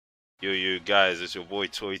Yo guys, it's your boy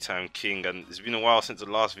Toy Time King, and it's been a while since the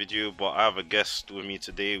last video, but I have a guest with me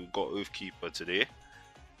today. We've got Oathkeepre today,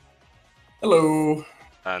 Hello.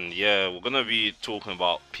 and yeah, we're gonna be talking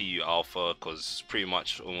about PU Alpha because it's pretty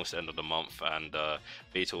much almost the end of the month, and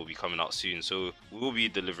beta will be coming out soon. So we'll be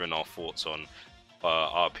delivering our thoughts on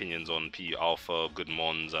our opinions on PU Alpha, good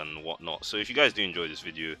mons, and whatnot. So if you guys do enjoy this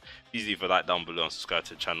video, please leave a like down below and subscribe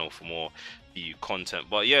to the channel for more PU content.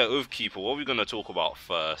 But yeah, Oathkeepre, what are we gonna talk about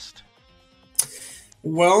first?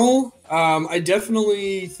 Well, I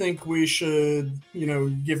definitely think we should,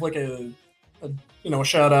 give like a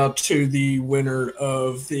shout out to the winner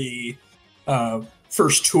of the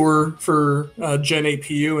first tour for Gen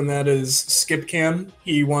APU, and that is Skipcam.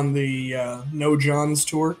 He won the No Johns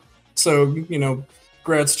tour. So,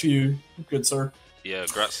 grats to you, good sir. Yeah,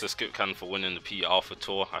 congrats to Skipcan for winning the PU Alpha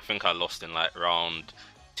Tour. I think I lost in like round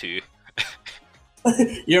 2.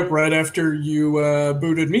 Yep, right after you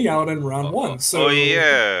booted me out in round Oh, one. oh So,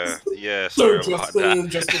 yeah, so sorry about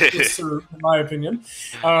justice, that. sir, in my opinion.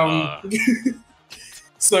 Um,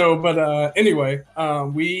 uh, but anyway,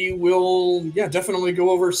 we will, yeah, definitely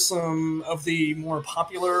go over some of the more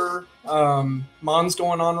popular mons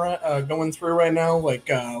going through right now. Like,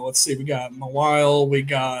 let's see, we got Mawile, we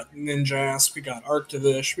got Ninjask, we got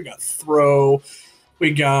Arctivish, we got Throw,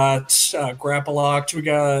 we got Grappaloct, we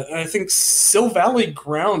got, I think, Silvally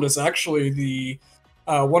Ground is actually the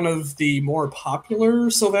one of the more popular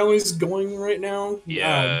Silvallies going right now.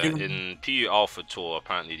 yeah, Given in PU Alpha Tour,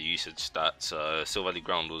 apparently the usage stats, Silver Valley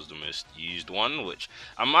Ground was the most used one, which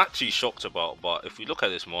I'm actually shocked about. But if we look at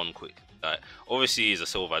this mon quick, like, obviously he's a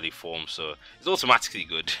Silver Valley form, so it's automatically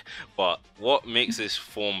good. But what makes this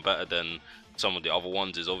form better than some of the other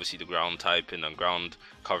ones is obviously the ground typing, and ground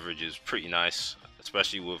coverage is pretty nice,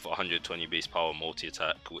 especially with 120 base power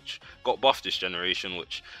multi-attack, which got buffed this generation,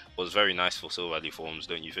 which was very nice for Silver Valley forms,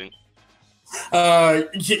 don't you think?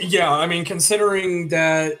 yeah, I mean, considering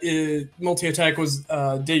that multi attack was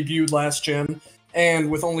debuted last gen,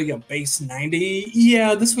 and with only a base 90,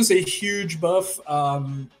 yeah, this was a huge buff.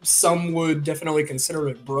 Some would definitely consider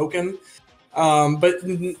it broken, but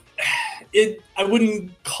I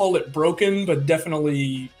wouldn't call it broken, but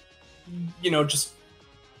definitely, just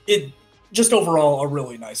it just overall a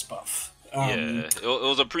really nice buff. Yeah, it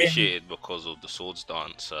was And, appreciated because of the swords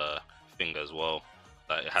dance thing as well.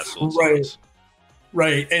 Like it has swords right. dance.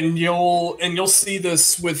 Right, and you'll see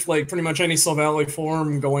this with like pretty much any Slow Valley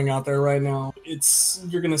form going out there right now.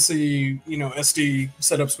 You're gonna see SD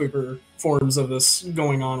setup sweeper forms of this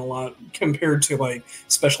going on a lot compared to like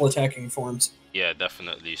special attacking forms. Yeah,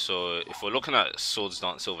 definitely. So if we're looking at swords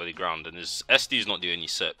dance silver ground, and this SD is not the only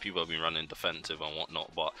set. People have been running defensive and whatnot,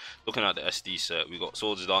 but looking at the SD set, we got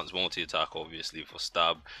swords dance multi attack obviously for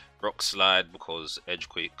stab, rock slide because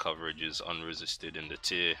edgequake coverage is unresisted in the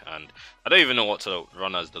tier, and I don't even know what to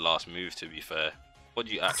run as the last move. To be fair, what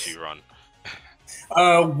do you actually run?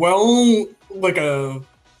 Well, like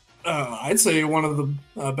I'd say one of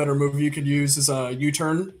the better move you could use is a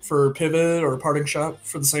U-turn for pivot or parting shot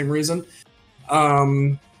for the same reason.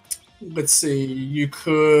 Um, let's see, you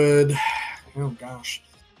could. Oh gosh,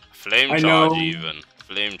 Flame I charge know. even.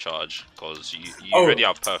 Flame charge because you already Oh,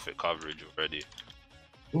 have perfect coverage already.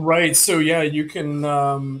 right. So yeah, you can.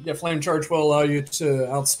 Yeah, flame charge will allow you to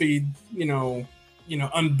outspeed.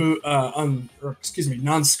 Unboot. Or excuse me,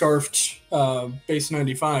 non-scarfed base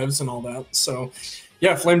 95s and all that. So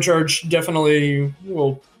yeah, flame charge definitely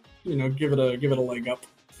will. Give it a leg up.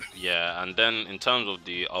 Yeah, and then in terms of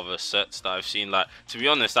the other sets that I've seen, like to be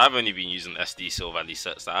honest, I've only been using SD Silver Valley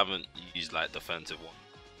sets. I haven't used like defensive one.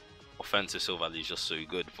 Offensive Silver Valley is just so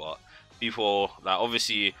good, but people like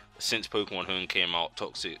obviously since Pokemon Home came out,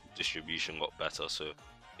 toxic distribution got better, so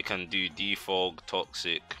it can do defog,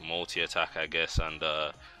 toxic, multi attack, I guess, and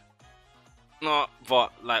no,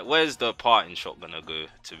 but like where's the parting shot gonna go?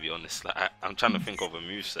 To be honest, like I'm trying to think of a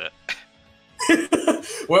move set.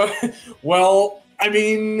 well, well, I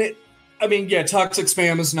mean, yeah, toxic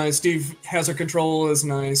spam is nice. Steve Hazard control is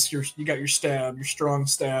nice. You got your stab, your strong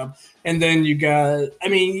stab, and then you got. I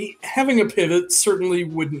mean, having a pivot certainly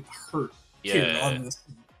wouldn't hurt here Yeah, on this.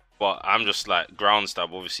 but I'm just like ground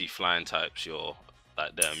stab. Obviously, flying types, you're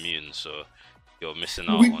like they're immune, so you're missing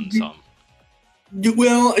out We, on we, some.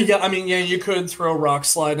 well, yeah, I mean, yeah, you could throw rock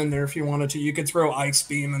slide in there if you wanted to. You could throw ice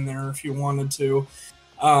beam in there if you wanted to.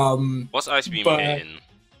 What's Ice Beam But hitting?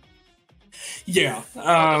 yeah,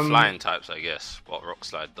 The flying types, I guess. But Rock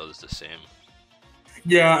Slide does the same.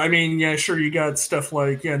 yeah, I mean, yeah, sure, you got stuff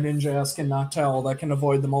like Ninjask and Noctowl that can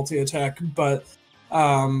avoid the multi attack, but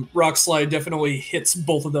Rock Slide definitely hits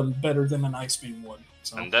both of them better than an Ice Beam would.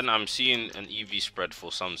 So And then I'm seeing an EV spread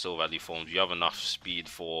for some Silver Valley forms. You have enough speed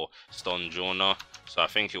for Stonjourner. So I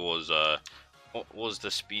think it was what was the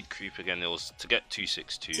speed creep again? It was to get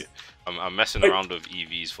 262. I'm messing around with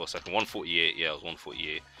EVs for a second. 148, yeah, it was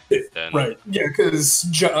 148. Then right, yeah, because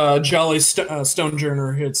Jolly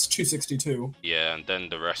Stonejourner hits 262. yeah, and then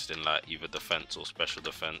the rest in like either defense or special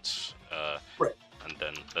defense. Right. And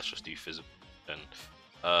then let's just do physical. Then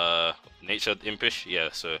nature impish, yeah.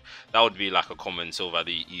 So that would be like a common Silver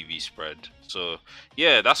Valley EV spread. So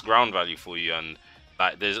yeah, that's ground value for you. And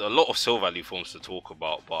like, there's a lot of Silver Valley forms to talk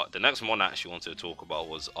about. But the next one I actually wanted to talk about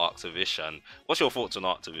was Arctivish. And what's your thoughts on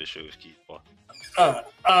Arctivish, Oathkeepre?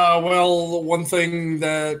 Well, one thing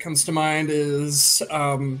that comes to mind is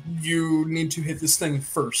you need to hit this thing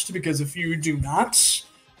first, because if you do not,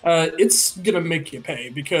 it's gonna make you pay,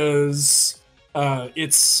 because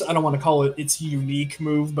it's, I don't want to call it its unique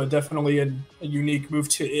move, but definitely a unique move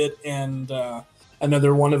to it, and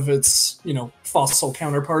another one of its, fossil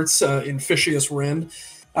counterparts in Fishious Rend.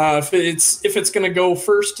 If it's gonna go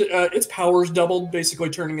first, its power's doubled, basically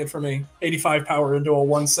turning it from a 85 power into a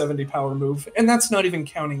 170 power move, and that's not even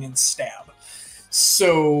counting in stab.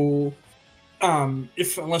 So,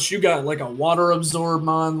 unless you got like a water absorb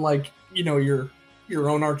mon, like your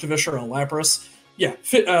own Arctivish or a Lapras, yeah,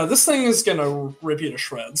 this thing is gonna rip you to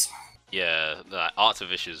shreds. Yeah, like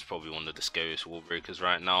Arctivish is probably one of the scariest wall breakers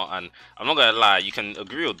right now, and I'm not gonna lie, you can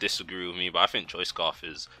agree or disagree with me, but I think Choice Scarf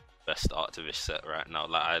is best Arctivish set right now.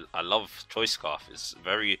 Like I love Choice Scarf. It's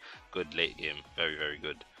very good late game, very very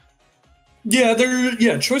good.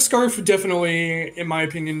 Yeah, Choice Scarf definitely, in my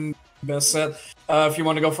opinion, best set. If you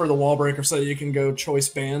want to go for the wall breaker set, you can go Choice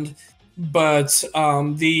Band. But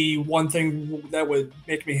the one thing that would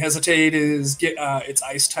make me hesitate is its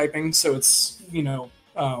ice typing, so it's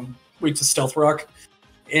weak to Stealth Rock,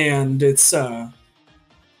 and it's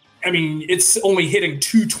it's only hitting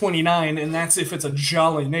 229, and that's if it's a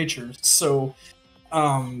Jolly nature. So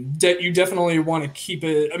you definitely want to keep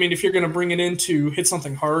it. I mean, if you're going to bring it in to hit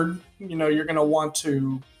something hard, you're going to want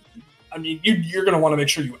to. You're going to want to make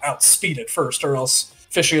sure you outspeed it first, or else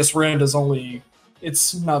Fishious Rend is only.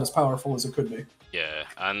 It's not as powerful as it could be. Yeah,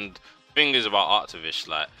 and the thing is about Arctivish,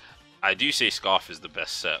 like, I do say Scarf is the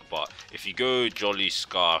best set, but if you go Jolly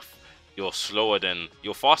Scarf, you're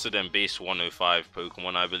faster than base 105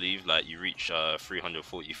 Pokemon, I believe. Like, you reach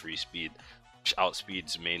 343 speed, which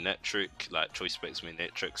outspeeds Magnetric, like Choice Specs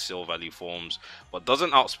Magnetric, Silver Valley forms, but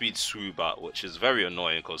doesn't outspeed Swoobat, which is very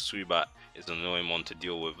annoying, because Swoobat is an annoying one to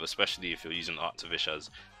deal with, especially if you're using Arctivish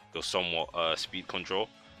as your somewhat speed control.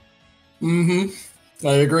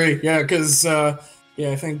 I agree. Yeah, because I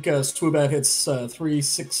think Swoobat hits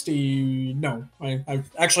 360. No, I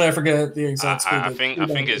forget the exact speed. I think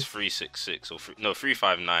it's 366 or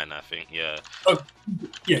 359. I think, yeah.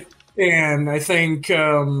 Yeah, and I think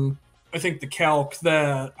the calc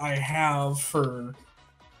that I have for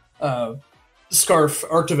Scarf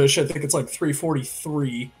Arctivish, I think it's like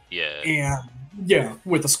 343. Yeah. And yeah,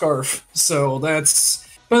 with the Scarf. So that's.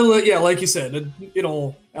 But yeah, like you said,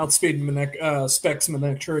 it'll outspeed Specs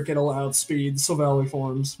Manectric, it'll outspeed Silvally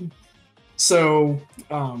forms. So,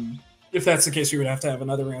 if that's the case, you would have to have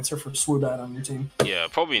another answer for Swoobat on your team. Yeah,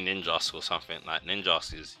 probably Ninjask or something. Like,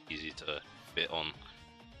 Ninjask is easy to fit on.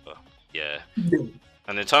 But, yeah.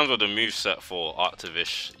 And in terms of the moveset for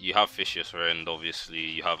Arctivish, you have Fishious Rend, obviously,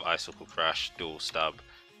 you have Icicle Crash, Dual Stab.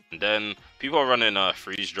 And then people are running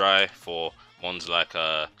Freeze Dry for ones like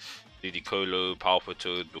Ludicolo,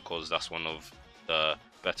 Palpitoad, because that's one of the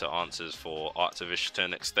better answers for Arctivish to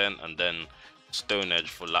an extent, and then Stone Edge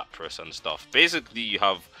for Lapras and stuff. Basically, you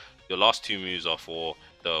have your last two moves are for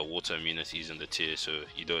the water immunities in the tier, so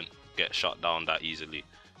you don't get shut down that easily.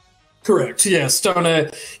 Correct. Yeah, Stone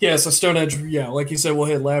Edge. Yeah, so Stone Edge. Yeah, like you said, will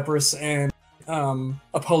hit Lapras and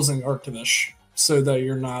opposing Arctivish, so that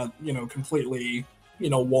you're not completely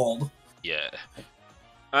walled. Yeah.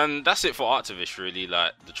 And that's it for Arctivish, really.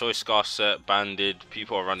 Like, the Choice Scarf set, Banded,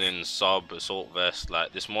 people are running Sub, Assault Vest.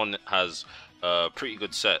 Like, this one has pretty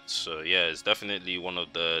good sets. So, yeah, it's definitely one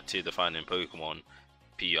of the tier-defining Pokemon,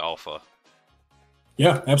 P Alpha.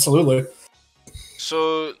 Yeah, absolutely.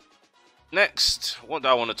 So, next, what do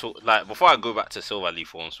I want to talk... Like, before I go back to Silver Valley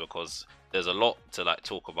forms, because there's a lot to, like,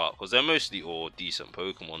 talk about. Because they're mostly all decent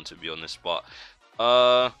Pokemon, to be honest. But,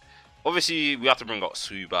 obviously, we have to bring up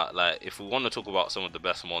Swoobat. Like, if we want to talk about some of the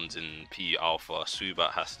best mons in P Alpha, Swoobat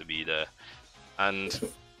has to be there. And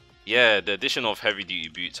yeah, the addition of heavy duty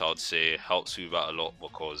boots, I would say, helps Swoobat a lot,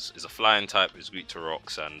 because it's a flying type, it's weak to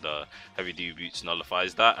rocks, and heavy duty boots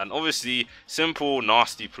nullifies that. And obviously, simple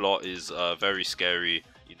nasty plot is a very scary,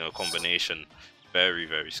 combination. Very,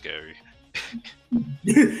 very scary.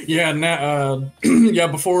 Yeah, yeah.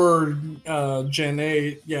 Before Gen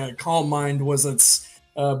 8, yeah, Calm Mind was its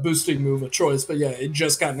boosting move of choice, but yeah, it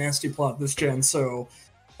just got Nasty Plot this gen, so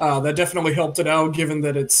that definitely helped it out. Given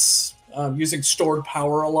that it's using stored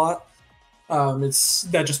power a lot, it's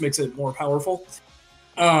that just makes it more powerful.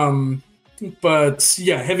 Um, but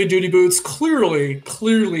yeah, heavy duty boots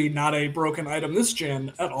clearly not a broken item this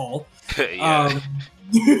gen at all. Yeah. Um,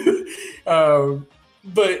 uh,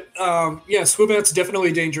 but yeah, Swoobat's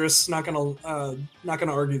definitely dangerous. Not gonna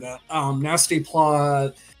argue that. Nasty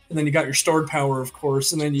Plot, and then you got your stored power, of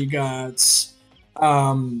course, and then you got.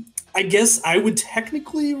 I guess I would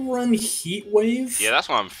technically run Heat Wave. Yeah, that's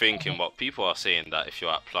what I'm thinking, but people are saying that if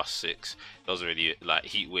you're at +6, it doesn't really, like,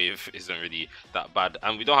 Heat Wave isn't really that bad,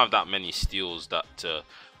 and we don't have that many steals that,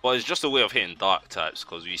 but it's just a way of hitting dark types,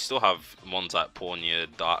 because we still have ones like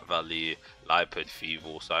Pawniard, Dark Valley, Lipid,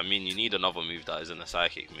 Feeble, so I mean, you need another move that isn't a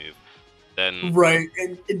psychic move. Then Right,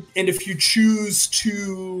 and if you choose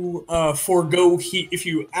to forego Heat, if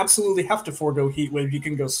you absolutely have to forego Heat Wave, you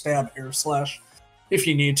can go stab Air Slash if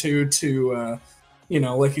you need to you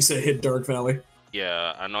know, like you said, hit Dark Valley.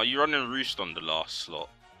 yeah, and are you running Roost on the last slot,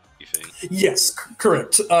 you think? Yes,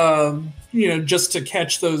 correct. You know, just to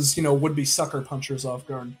catch those, you know, would-be sucker punchers off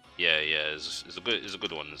guard. Yeah, it's a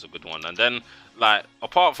good one. It's a good one. And then, like,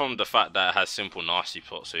 apart from the fact that it has simple nasty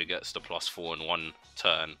plot, so it gets the +4 in one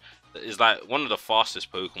turn, it's like one of the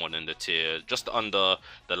fastest Pokemon in the tier, just under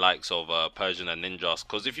the likes of Persian and Ninjask.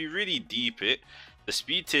 Because if you really deep it, the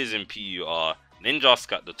speed tiers in PU are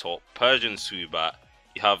Ninjask at the top, Persian Subat.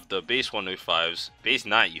 You have the base 105s, base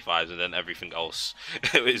 95s, and then everything else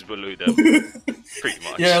is below them, pretty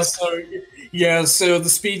much. So the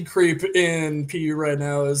speed creep in PU right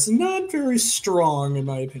now is not very strong, in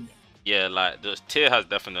my opinion. Yeah, like, the tier has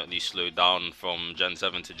definitely slowed down from Gen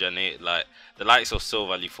 7 to Gen 8. Like, the likes of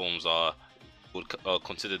Silvally forms would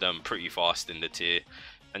consider them pretty fast in the tier.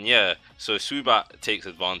 And yeah, so Subat takes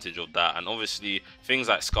advantage of that, and obviously things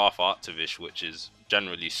like Scarf Arctivish, which is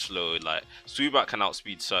generally slow, like Subat can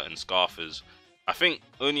outspeed certain Scarfers. I think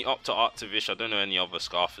only up to Arctivish. I don't know any other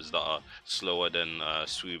Scarfers that are slower than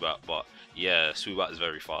Subat, but yeah, Subat is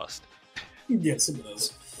very fast. Yes, it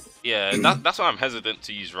does. Yeah, that's why I'm hesitant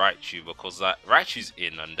to use Raichu, because like Raichu's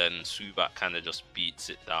in, and then Subat kind of just beats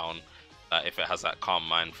it down. Like if it has that Calm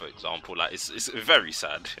Mind, for example, like it's very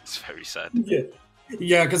sad. It's very sad. Yeah.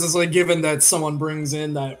 Yeah, because it's like given that someone brings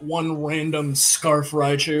in that one random Scarf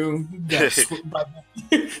Raichu, that's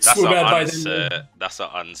That's an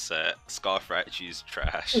unset. Scarf Raichu's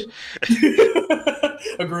trash.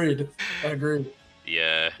 Agreed.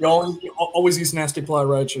 Yeah. You always use Nasty Plot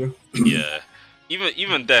Raichu. Yeah.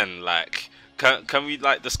 Even then, like, can we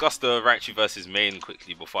like discuss the Raichu versus Main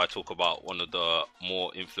quickly before I talk about one of the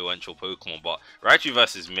more influential Pokemon? But Raichu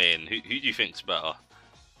versus Main, who do you think's better?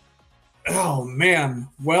 Oh man,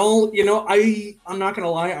 well, you know, I'm not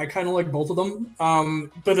gonna lie, I kind of like both of them.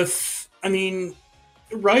 But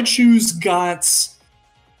Raichu's got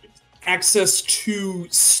access to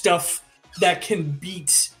stuff that can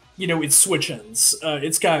beat, you know, its switch-ins.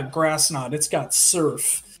 It's got Grass Knot, it's got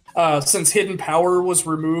Surf. Since Hidden Power was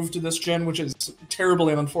removed this gen, which is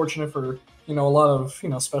terribly unfortunate for, you know, a lot of, you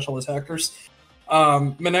know, special attackers.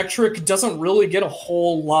 Manectric doesn't really get a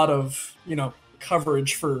whole lot of, you know,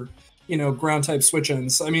 coverage for, you know, ground type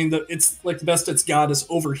switch-ins. I mean, it's like the best it's got is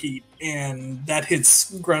Overheat, and that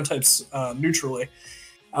hits ground types neutrally.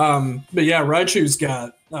 But yeah, Raichu's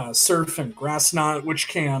got Surf and Grass Knot, which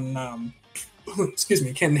can,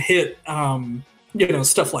 can hit, you know,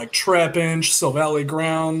 stuff like Trapinch, Silvally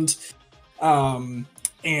Ground, and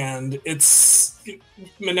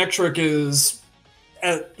Manectric is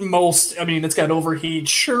at most. I mean, it's got Overheat.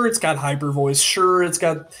 Sure, it's got Hyper Voice. Sure, it's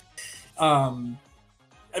got.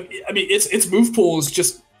 I mean, its move pool is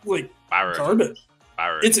just like barren. Garbage.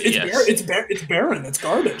 Barren. It's barren. It's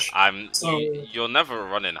garbage. You're never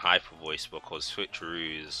running Hyper Voice because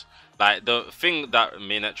switcheroos. Like the thing that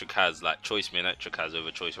Manectric has, like Choice Manectric has over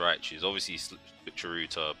Choice Raichu, is obviously switcheroo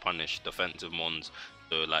to punish defensive mons,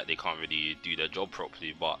 so like they can't really do their job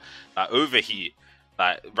properly. But like Overheat,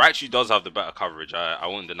 like Raichu does have the better coverage. I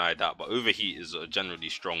won't deny that. But Overheat is a generally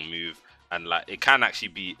strong move. And like it can actually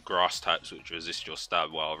beat grass types which resist your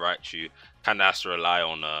stab, while Raichu kind of has to rely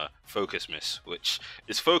on focus miss, which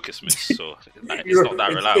is focus miss, so like, it's not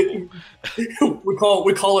that reliable. we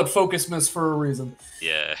call it focus miss for a reason.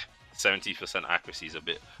 Yeah, 70% accuracy is a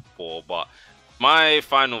bit poor, but my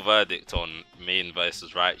final verdict on Main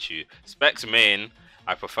versus Raichu, Specs Main,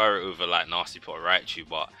 I prefer it over like Nasty Plot Raichu,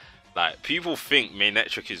 but like people think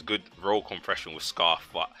Manectric is good roll compression with Scarf,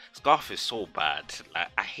 but Scarf is so bad. Like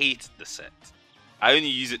I hate the set. I only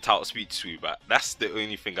use it to outspeed Swoop. That's the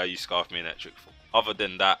only thing I use Scarf Main Electric for. Other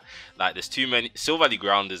than that, like there's too many Silver Valley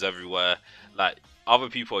Grounders everywhere. Like other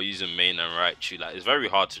people are using Main and Raichu. Like it's very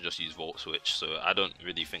hard to just use Volt Switch. So I don't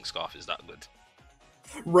really think Scarf is that good.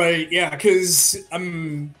 Right, yeah, because at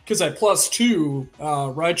 +2,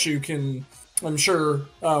 Raichu can, I'm sure,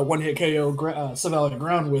 one-hit KO Silver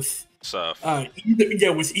Ground with Surf.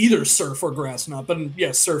 with either Surf or Grass Knot, but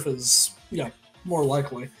yeah, Surf is more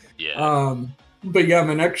likely. Yeah. But yeah,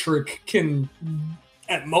 Manectric can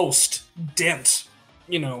at most dent,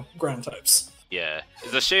 ground types. Yeah,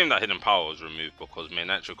 it's a shame that Hidden Power was removed because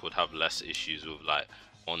Manectric would have less issues with like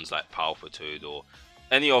mons like Powerful Toad or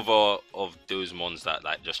any other of those mons that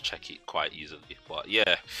like just check it quite easily. But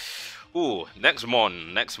yeah, ooh, next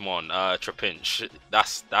mon, Trapinch.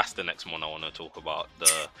 That's the next mon I want to talk about.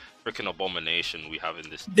 The freaking abomination we have in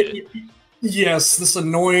this. Yes, this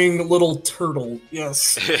annoying little turtle.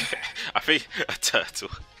 Yes, I think a turtle.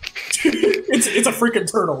 it's a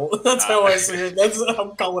freaking turtle. That's how I see it. That's how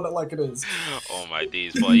I'm calling it like it is. Oh my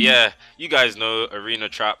days. But yeah, you guys know Arena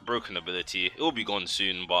Trap, broken ability. It will be gone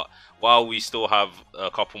soon, but while we still have a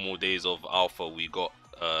couple more days of alpha, we got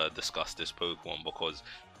discuss this Pokemon because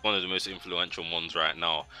it's one of the most influential ones right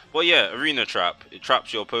now. But yeah, Arena Trap, it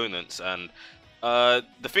traps your opponents, and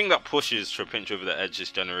the thing that pushes Trapinch over the edge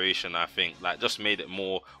this generation, I think, like just made it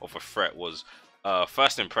more of a threat was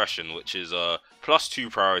First Impression, which is a +2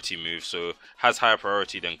 priority move, so has higher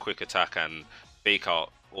priority than Quick Attack and Fake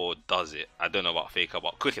Out, or does it? I don't know about Fake Out,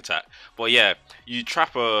 but Quick Attack. But yeah, you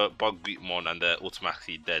trap a Bug Beat Mon and they're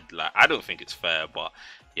automatically dead. Like, I don't think it's fair, but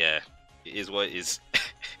yeah, it is what it is.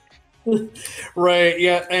 Right,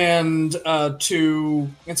 yeah, and to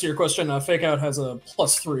answer your question, Fake Out has a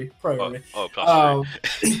 +3 priority.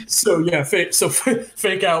 +3. So yeah,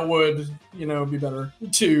 Fake Out would, be better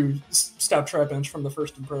to stop Trapinch from the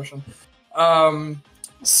First Impression.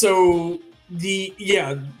 So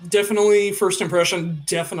definitely First Impression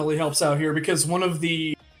definitely helps out here because one of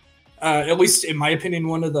the, at least in my opinion,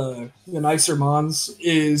 one of the nicer mons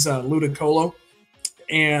is Ludicolo,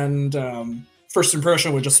 and First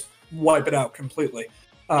Impression would just wipe it out completely.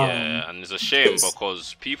 Yeah, and it's a shame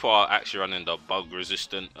because people are actually running the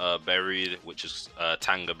bug-resistant berry, which is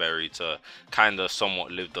Tanga Berry, to kind of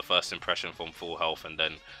somewhat live the First Impression from full health and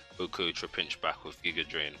then Oko Trapinch back with Giga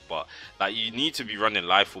Drain. But like you need to be running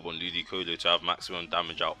Life Orb on Ludicolo to have maximum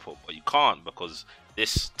damage output, but you can't because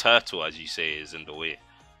this turtle, as you say, is in the way.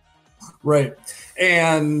 Right,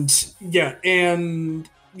 and I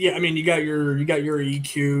mean, you got your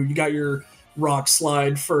EQ, you got your Rock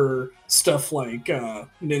Slide for stuff like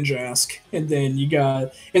Ninjask, and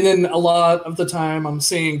then a lot of the time I'm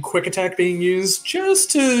seeing Quick Attack being used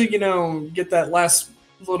just to get that last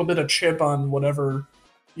little bit of chip on whatever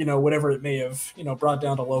it may have brought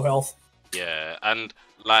down to low health. Yeah, and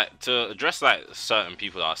like to address like certain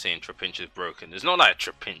people that are saying Trapinch is broken, it's not like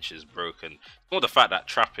Trapinch is broken. It's more the fact that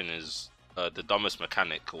trapping is the dumbest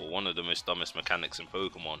mechanic, or one of the most dumbest mechanics in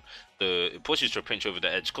Pokemon. It pushes Trapinch over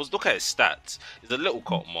the edge because look at his stats. It's a little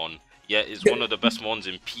cot mon, yet it's one of the best mons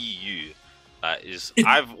in PU.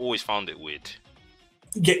 I've always found it weird.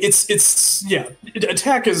 Yeah,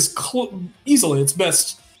 attack is easily its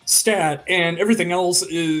best stat, and everything else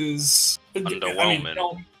is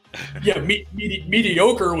underwhelming.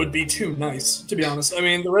 Mediocre would be too nice, to be honest. I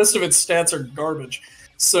mean, the rest of its stats are garbage.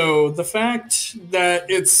 So the fact that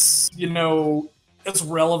it's as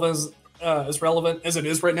relevant as it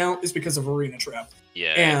is right now is because of Arena Trap.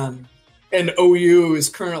 Yeah. And OU is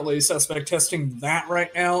currently suspect testing that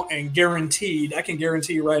right now, and I can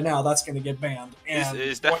guarantee you right now that's going to get banned. And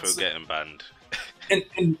it's definitely getting banned.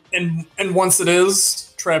 and once it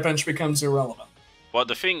is, Trapinch becomes irrelevant. But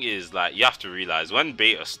the thing is, like, you have to realize when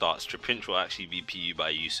beta starts, Trapinch will actually be PU by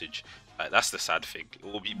usage. That's the sad thing. It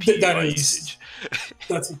will be PU by usage.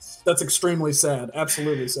 That's extremely sad.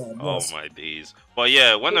 Absolutely sad. Yes. Oh my days. But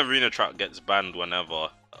yeah, when Arena Trap gets banned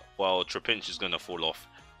whenever, well, Trapinch is going to fall off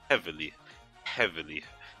heavily.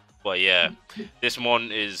 But yeah, this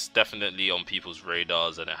one is definitely on people's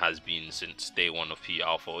radars, and it has been since day one of P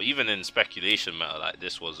Alpha. Even in speculation meta, like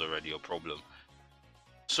this was already a problem.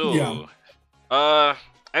 So,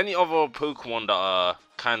 any other Pokemon that are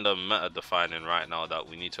kind of meta defining right now that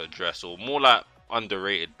we need to address, or more like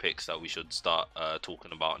underrated picks that we should start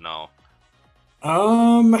talking about now?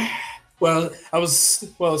 Well, as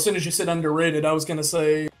soon as you said underrated, I was gonna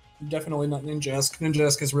say definitely not Ninjask.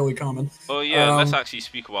 Ninjask is really common. Oh yeah, let's actually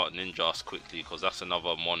speak about Ninjask quickly because that's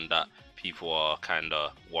another one that people are kind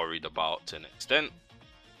of worried about to an extent.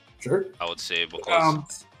 Sure. I would say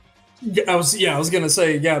because. I was gonna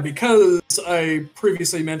say because I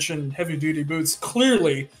previously mentioned heavy duty boots.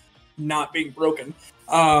 Clearly, not being broken.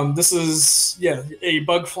 This is, yeah, a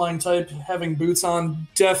bug flying type. Having boots on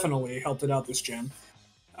definitely helped it out this gen.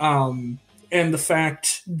 And the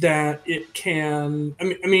fact that it can,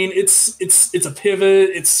 I mean, it's a pivot.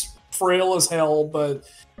 It's frail as hell, but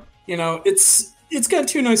you know, it's got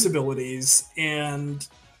two nice abilities, and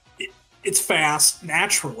it's fast,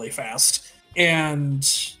 naturally fast. And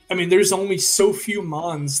I mean, there's only so few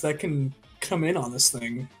mons that can come in on this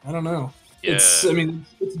thing. I don't know. Yeah. I mean,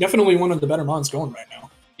 it's definitely one of the better mons going right now.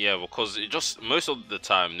 Yeah, because it just, most of the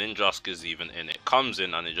time, Ninjask is even in. It comes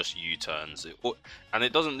in and it just U-turns. And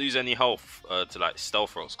it doesn't lose any health to like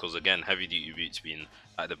Stealth Rocks, because again, Heavy Duty Boots being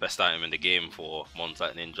like the best item in the game for mons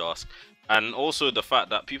like Ninjask. And also the fact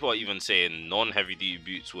that people are even saying non-Heavy Duty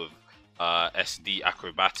Boots with SD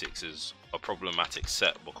Acrobatics is a problematic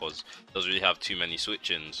set, because it doesn't really have too many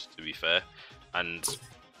switch-ins, to be fair. And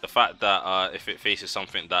the fact that if it faces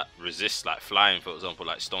something that resists like flying, for example,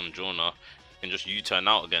 like Stun Jonah, can just U-turn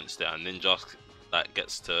out against it, and Ninjask like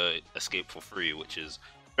gets to escape for free, which is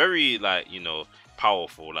very, like, you know,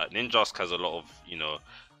 powerful. Like Ninjask has a lot of, you know,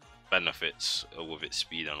 benefits with its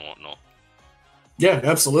speed and whatnot. Yeah,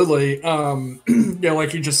 absolutely. Yeah,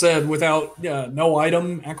 like you just said, without no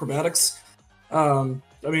item acrobatics, I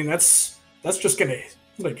mean that's just gonna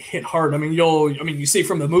like hit hard. I mean you see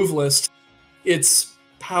from the move list, it's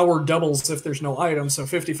power doubles if there's no item, so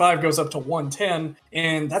 55 goes up to 110,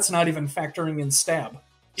 and that's not even factoring in stab.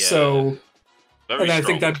 Yeah, so and I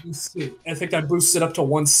think that boosts it up to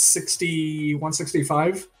 160,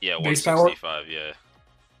 165. Yeah, base 165, power. Yeah.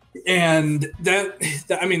 And that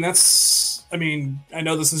I mean that's, I mean, I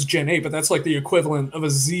know this is Gen 8, but that's like the equivalent of a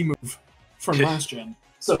Z move from last gen.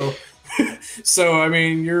 So so I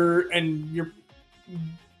mean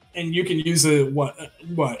and you can use it what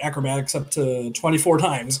acrobatics up to 24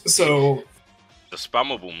 times. So the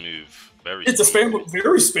spammable move, very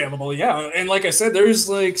spammable, yeah. And like I said, there's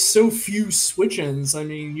like so few switch-ins. I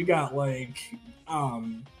mean, you got like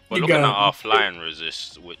we're looking at our flying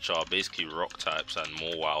resists, which are basically rock types, and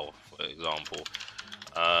Morwell, for example.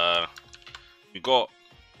 We got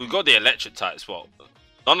the electric types, but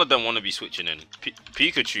none of them want to be switching in.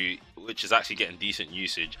 Pikachu, which is actually getting decent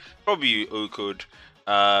usage, probably Okud.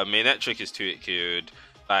 Manectric is 2-hit KO'd.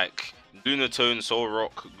 Like Lunatone,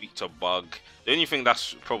 Solrock, weak to bug. The only thing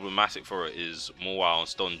that's problematic for it is Morwell and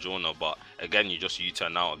Stun Jonah, but again, you just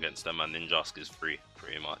U-turn out against them, and Ninjask is free,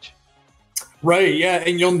 pretty much. Right, yeah,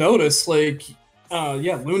 and you'll notice, like,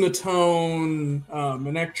 Lunatone,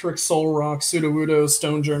 Manectric, Solrock, Sudowoodo,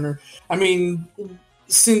 Stonejourner. I mean,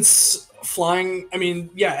 since flying, I mean,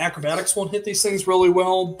 yeah, acrobatics won't hit these things really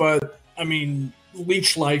well, but, I mean,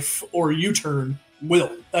 Leech Life or U-turn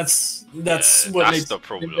will. That's the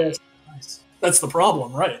problem. That's the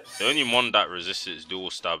problem, right? The only one that resists its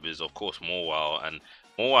dual stab is, of course, Morwell, and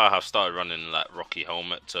Morwell have started running like Rocky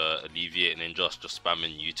Helmet to alleviate Ninjask just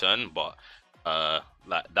spamming U-turn, but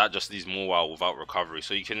like that just leaves Morwell without recovery.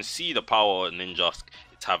 So you can see the power Ninjask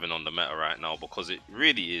it's having on the meta right now, because it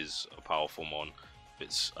really is a powerful mon.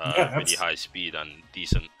 It's really high speed and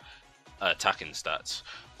decent attacking stats.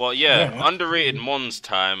 But yeah, underrated mons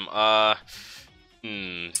time.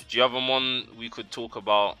 Do you have a mon we could talk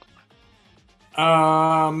about?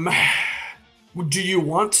 Do you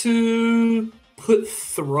want to put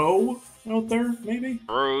Throw out there, maybe?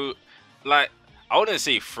 Throw, like, I wouldn't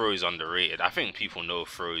say Throw is underrated. I think people know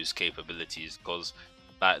Throw's capabilities, because,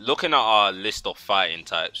 like, looking at our list of fighting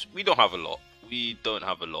types, we don't have a lot.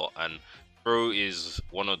 And Throw is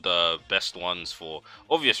one of the best ones for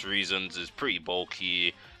obvious reasons. It's pretty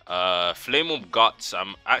bulky. Flame Orb Guts,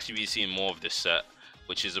 I'm actually seeing more of this set,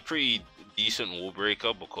 which is a pretty decent wall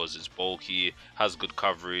breaker because it's bulky, has good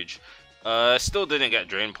coverage. Still didn't get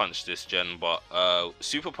Drain Punch this gen, but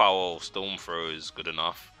Superpower of Storm Throw is good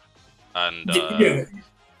enough. And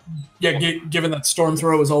given that Storm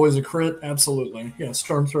Throw is always a crit, absolutely. Yeah,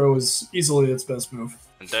 Storm Throw is easily its best move.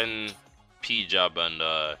 And then P-Jab and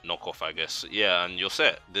Knockoff, I guess. Yeah, and you're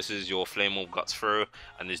set. This is your Flame Orb Guts throw,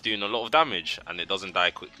 and it's doing a lot of damage, and it doesn't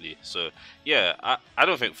die quickly. So, yeah, I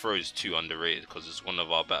don't think Throw is too underrated, because it's one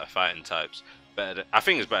of our better fighting types. I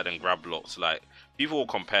think it's better than Grab Blocks. Like, people will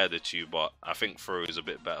compare the two, but I think Throw is a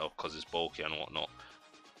bit better, because it's bulky and whatnot.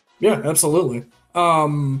 Yeah, absolutely.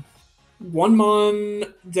 One mon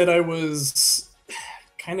that I was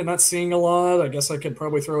kind of not seeing a lot, I guess I could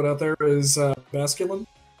probably throw it out there, is Basculin.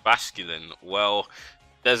 Basculin, well,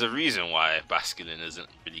 there's a reason why Basculin isn't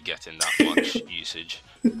really getting that much usage.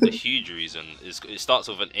 The huge reason is it starts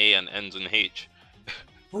with an A and ends in H.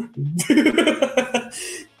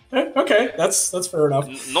 Okay, that's fair enough.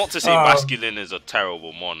 Not to say Basculin is a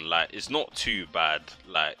terrible mon, like it's not too bad.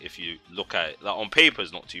 Like if you look at it, like on paper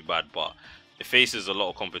it's not too bad, but it faces a lot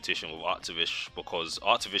of competition with Arctivish because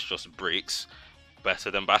Arctivish just breaks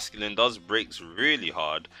better than Basculin does, breaks really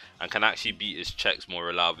hard, and can actually beat his checks more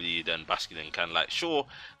reliably than Basculin can. Like sure,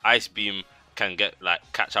 Ice Beam can get like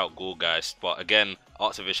catch out Gorgeist, but again,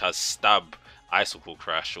 Arctivish has Stab, Icicle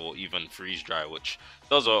Crash, or even Freeze Dry, which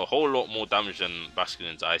does a whole lot more damage than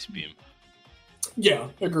Basculin's Ice Beam. Yeah,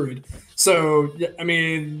 agreed. So, yeah, I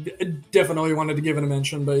mean, definitely wanted to give it a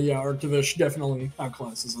mention, but yeah, Arctivish definitely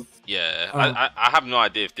outclasses it. Yeah, I have no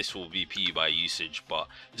idea if this will be P by usage, but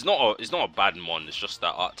it's not a bad mon. It's just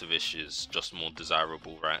that Arctivish is just more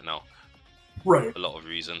desirable right now. Right. A lot of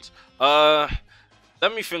reasons. Let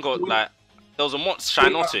me think of like there was a mod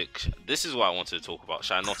Shinotic. This is what I wanted to talk about.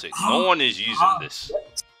 Shinotic. No one is using this.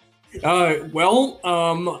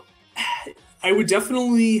 Well, I would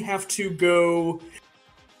definitely have to go,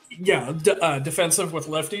 yeah, defensive with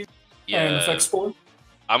lefties and effect spore.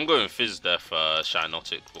 I'm going Fizz Death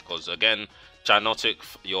Shinotic because again, Shinotic,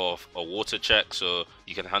 you're a water check, so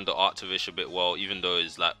you can handle Arctivish a bit well, even though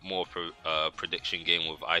it's like more prediction game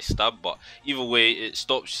with Ice Stab. But either way, it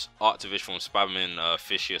stops Arctivish from spamming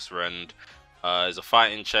Fishious Rend. It's a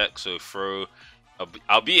fighting check, so throw.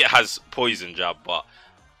 Albeit it has Poison Jab, but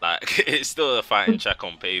like it's still a fighting check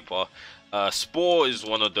on paper. Spore is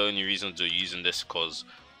one of the only reasons we're using this because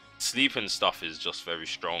sleeping stuff is just very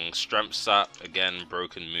strong. Strength Sap, again,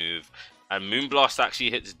 broken move. And Moonblast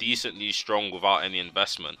actually hits decently strong without any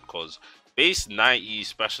investment because base 90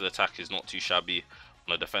 special attack is not too shabby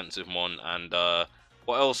on a defensive mon. And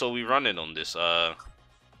what else are we running on this?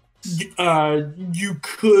 You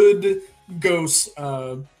could go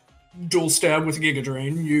dual stab with Giga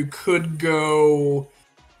Drain. You could go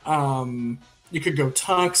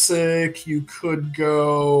Toxic. You could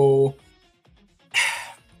go.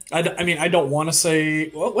 I mean, I don't want to say.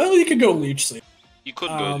 Well, you could go Leech Seed. You could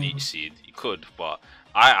go Leech Seed. You could, but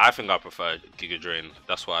I think I prefer Giga Drain.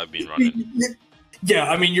 That's what I've been running. Yeah,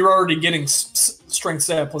 I mean, you're already getting Strength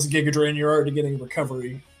Stat plus Giga Drain. You're already getting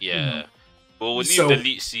Recovery. Yeah. Well, we'll leave the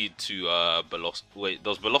Leech Seed to Belos. Wait,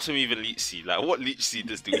 does Blossom even Leech Seed? Like, what Leech Seed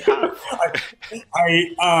do we have?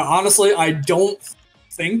 I honestly, I don't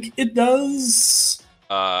think it does.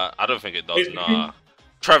 I don't think it does. Nah.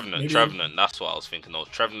 Trevenant. That's what I was thinking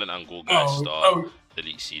of. Trevenant and Gorgeist are the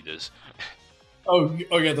Leech Seeders. Oh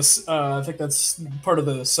yeah. This I think that's part of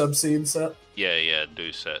the Subseed set. Yeah,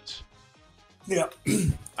 those sets. Yeah.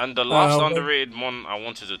 And the last underrated one I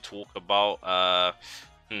wanted to talk about,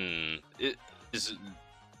 it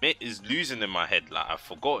is losing in my head. Like I've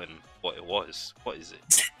forgotten what it was. What is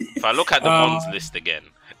it? If I look at the ones list again.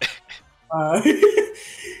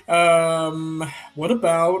 What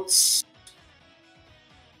about?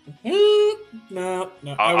 No.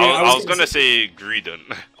 I was gonna say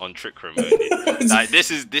Greedent on Trick Room only. Like this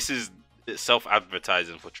is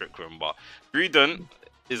self-advertising for Trick Room, but Greedent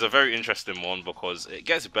is a very interesting one because it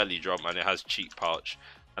gets belly drum and it has cheek pouch.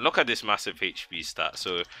 And look at this massive HP stat.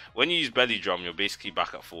 So when you use belly drum, you're basically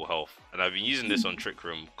back at full health. And I've been using this on Trick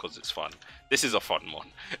Room because it's fun. This is a fun one.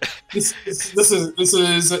 this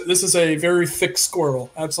is a very thick squirrel.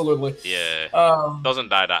 Absolutely. Yeah. Doesn't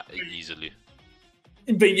die that easily.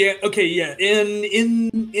 But yeah, okay, yeah.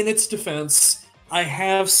 In its defense, I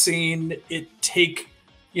have seen it take,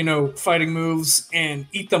 fighting moves and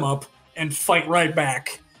eat them up and fight right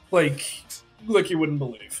back, like you wouldn't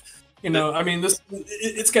believe. I mean,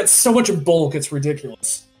 it's got so much bulk, it's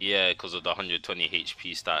ridiculous. Yeah, because of the 120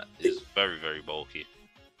 HP stat is very, very bulky.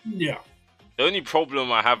 Yeah. The only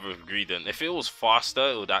problem I have with Greedent, if it was faster,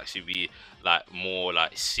 it would actually be like more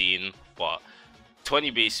like seen, but 20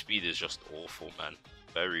 base speed is just awful, man.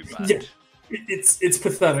 Very bad. Yeah, it's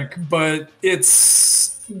pathetic, but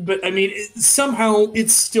I mean, somehow it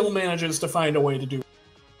still manages to find a way to do it.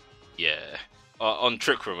 Yeah. On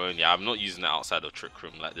Trick Room only. I'm not using it outside of Trick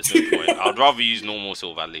Room. Like, there's no point. I'd rather use normal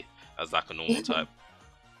Silvally as like a normal type.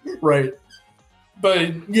 Right.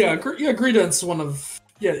 But yeah, Greedent's one of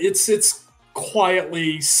it's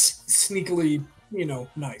quietly, sneakily,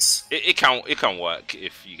 nice. It can work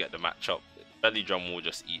if you get the matchup. Belly Drum will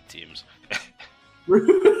just eat teams.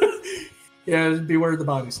 Yeah, beware the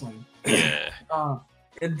body slam. Yeah.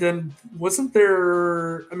 And then wasn't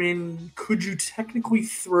there? I mean, could you technically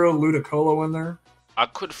throw Ludicolo in there? I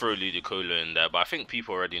could throw Ludicolo in there, but I think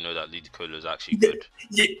people already know that Ludicolo is actually good.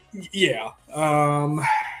 Yeah.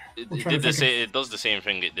 It does the same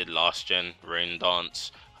thing it did last gen. Rain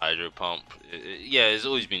Dance, Hydro Pump. Yeah, it's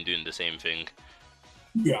always been doing the same thing.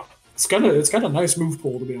 Yeah, it's got a nice move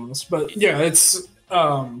pool, to be honest. But yeah, it's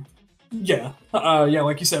Yeah, yeah,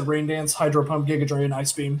 like you said, Rain Dance, Hydro Pump, Giga Drain,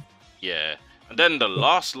 Ice Beam. Yeah, and then the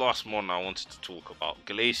last mon I wanted to talk about,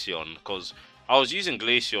 Glaceon, because I was using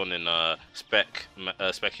Glaceon in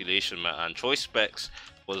speculation meta, and choice specs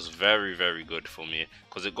was very good for me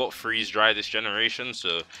because it got freeze dry this generation.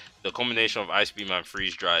 So the combination of Ice Beam and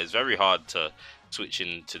freeze dry is very hard to switch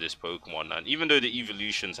into this Pokemon. And even though the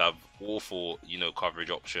evolutions have awful, coverage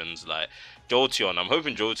options like Jolteon, I'm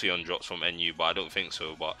hoping Jolteon drops from NU, but I don't think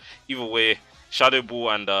so. But either way, Shadow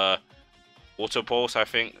Ball and Water Pulse, I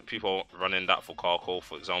think people are running that for Carco,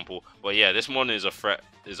 for example. But yeah, this one is a threat,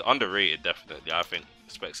 is underrated, definitely. I think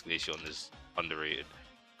Specs Glaceon is underrated.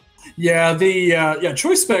 Yeah, the yeah,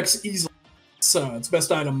 choice specs easily its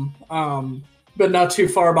best item, but not too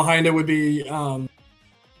far behind it would be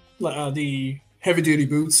the heavy duty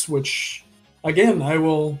boots, which again I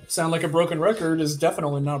will sound like a broken record, is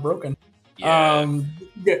definitely not broken. Yeah.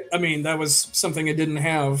 Yeah, I mean that was something it didn't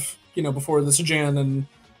have, before this gen, and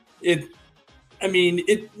it. I mean,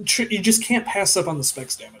 you just can't pass up on the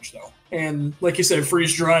specs damage though, and like you said,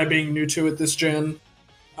 freeze dry being new to it this gen.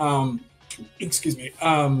 Excuse me.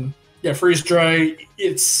 Yeah, freeze dry.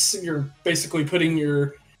 You're basically putting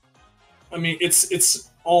your. I mean, it's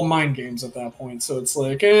all mind games at that point. So it's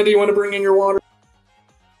like, do you want to bring in your water?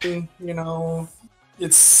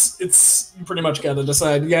 It's you pretty much got to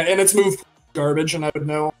decide. Yeah, and it's moved garbage, and I would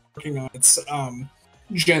know working on its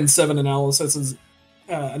Gen 7 analysis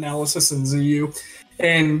in ZU,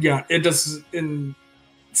 and yeah, it does in.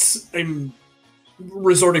 I'm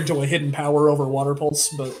resorting to a hidden power over water pulse,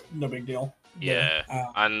 but no big deal. Yeah,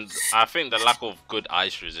 and I think the lack of good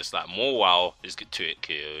ice resist, like Mawile is good to it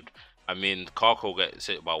KO'd. I mean, Carco gets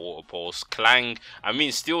hit by Water Pulse. Clang, I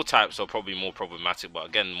mean, Steel types are probably more problematic, but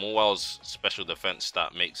again, Mawile's special defense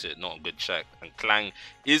stat makes it not a good check, and Clang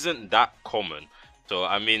isn't that common. So,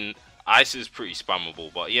 I mean, Ice is pretty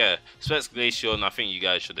spammable, but yeah, Specs Glaceon, I think you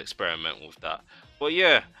guys should experiment with that. But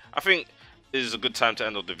yeah, I think this is a good time to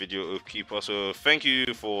end off the video, Oathkeepre. So thank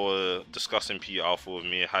you for discussing P Alpha with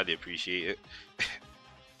me. I highly appreciate it.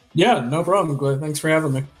 Yeah, no problem, Glenn. Thanks for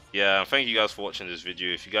having me. Yeah, thank you guys for watching this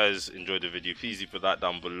video. If you guys enjoyed the video, please do put that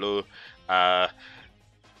down below.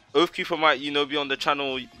 Oathkeepre might, be on the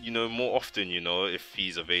channel, more often, if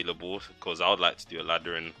he's available, because I would like to do a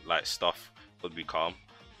laddering like stuff. Would be calm.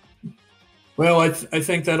 Well, I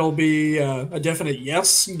think that'll be a definite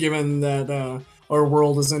yes, given that our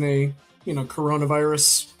world is in a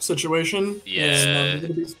coronavirus situation. Yeah, we're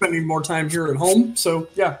going to be spending more time here at home. So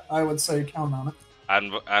yeah, I would say count on it.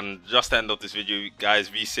 And just to end off this video, guys,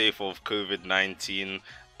 be safe of COVID-19.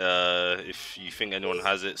 If you think anyone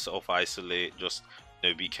has it, self-isolate. Just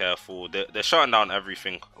be careful. They're shutting down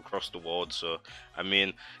everything across the world. So I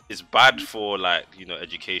mean, it's bad for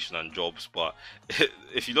education and jobs. But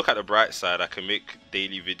if you look at the bright side, I can make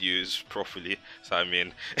daily videos properly. So I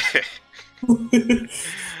mean.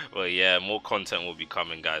 Well, yeah, more content will be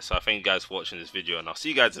coming, guys. So I thank you guys for watching this video, and I'll see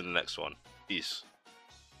you guys in the next one. Peace.